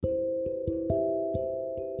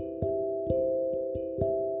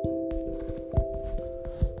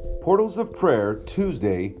Portals of Prayer,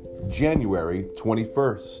 Tuesday, January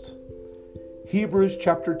 21st. Hebrews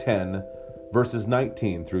chapter 10, verses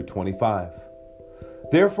 19 through 25.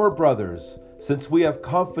 Therefore, brothers, since we have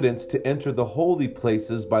confidence to enter the holy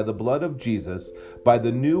places by the blood of Jesus, by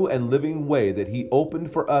the new and living way that he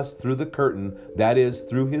opened for us through the curtain, that is,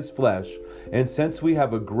 through his flesh, and since we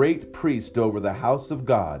have a great priest over the house of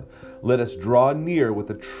God, let us draw near with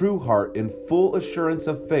a true heart in full assurance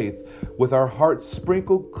of faith, with our hearts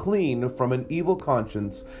sprinkled clean from an evil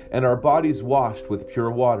conscience and our bodies washed with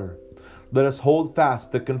pure water. Let us hold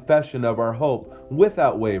fast the confession of our hope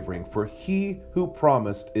without wavering, for he who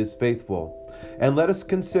promised is faithful. And let us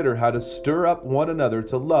consider how to stir up one another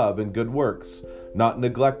to love and good works, not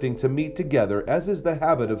neglecting to meet together, as is the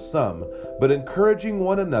habit of some, but encouraging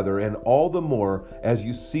one another, and all the more as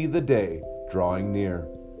you see the day drawing near.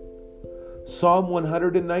 Psalm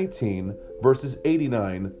 119, verses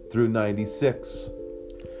 89 through 96.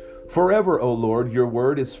 Forever, O Lord, your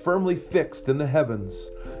word is firmly fixed in the heavens.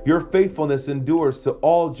 Your faithfulness endures to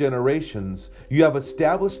all generations. You have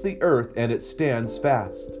established the earth, and it stands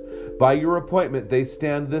fast. By your appointment they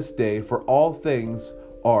stand this day, for all things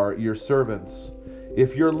are your servants.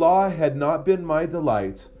 If your law had not been my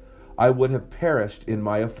delight, I would have perished in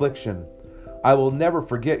my affliction. I will never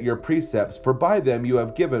forget your precepts, for by them you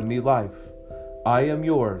have given me life. I am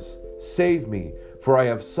yours. Save me, for I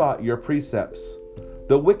have sought your precepts.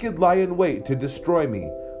 The wicked lie in wait to destroy me,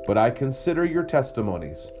 but I consider your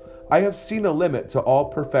testimonies. I have seen a limit to all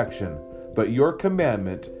perfection, but your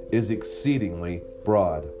commandment is exceedingly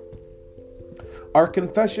broad. Our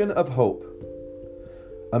confession of hope.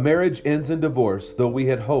 A marriage ends in divorce, though we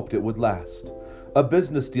had hoped it would last. A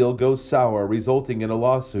business deal goes sour, resulting in a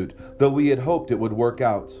lawsuit, though we had hoped it would work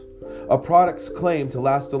out. A product's claim to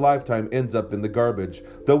last a lifetime ends up in the garbage,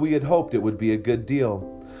 though we had hoped it would be a good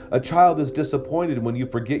deal. A child is disappointed when you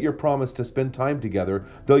forget your promise to spend time together,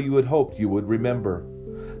 though you had hoped you would remember.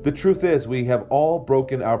 The truth is, we have all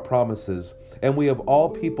broken our promises, and we have had all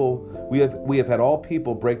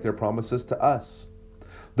people break their promises to us.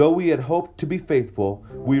 Though we had hoped to be faithful,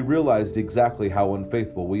 we realized exactly how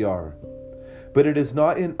unfaithful we are. But it is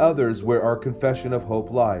not in others where our confession of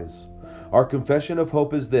hope lies. Our confession of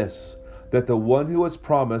hope is this: that the one who has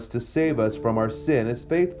promised to save us from our sin is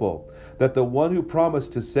faithful, that the one who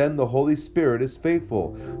promised to send the Holy Spirit is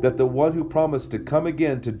faithful, that the one who promised to come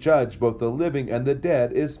again to judge both the living and the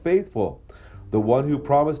dead is faithful. The one who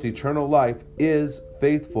promised eternal life is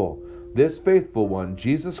faithful. This faithful one,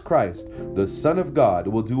 Jesus Christ, the Son of God,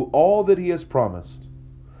 will do all that he has promised.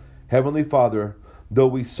 Heavenly Father, though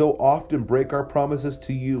we so often break our promises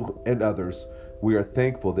to you and others, we are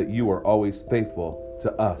thankful that you are always faithful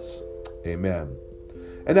to us. Amen.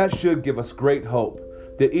 And that should give us great hope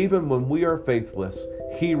that even when we are faithless,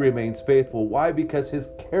 he remains faithful. Why? Because his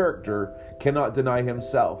character cannot deny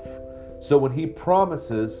himself. So when he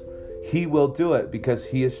promises, he will do it because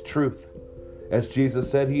he is truth. As Jesus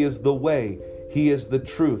said, he is the way, he is the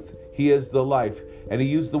truth, he is the life. And he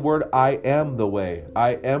used the word, I am the way,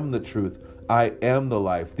 I am the truth, I am the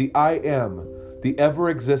life. The I am, the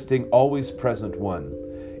ever-existing, always present one,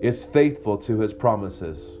 is faithful to his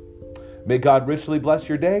promises. May God richly bless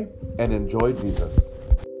your day, and enjoy Jesus.